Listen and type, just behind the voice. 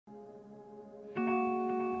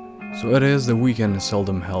So it is that we can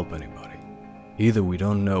seldom help anybody. Either we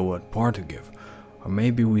don't know what part to give, or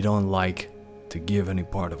maybe we don't like to give any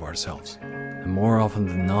part of ourselves. And more often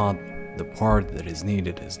than not, the part that is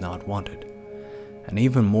needed is not wanted. And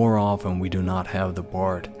even more often we do not have the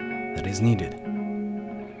part that is needed.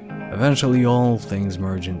 Eventually all things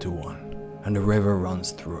merge into one, and the river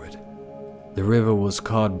runs through it. The river was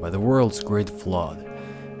caused by the world's great flood,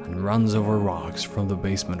 and runs over rocks from the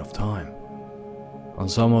basement of time. On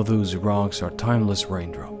some of those rocks are timeless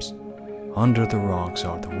raindrops. Under the rocks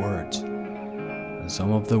are the words, and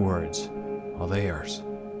some of the words are theirs.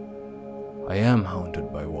 I am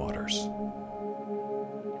haunted by waters.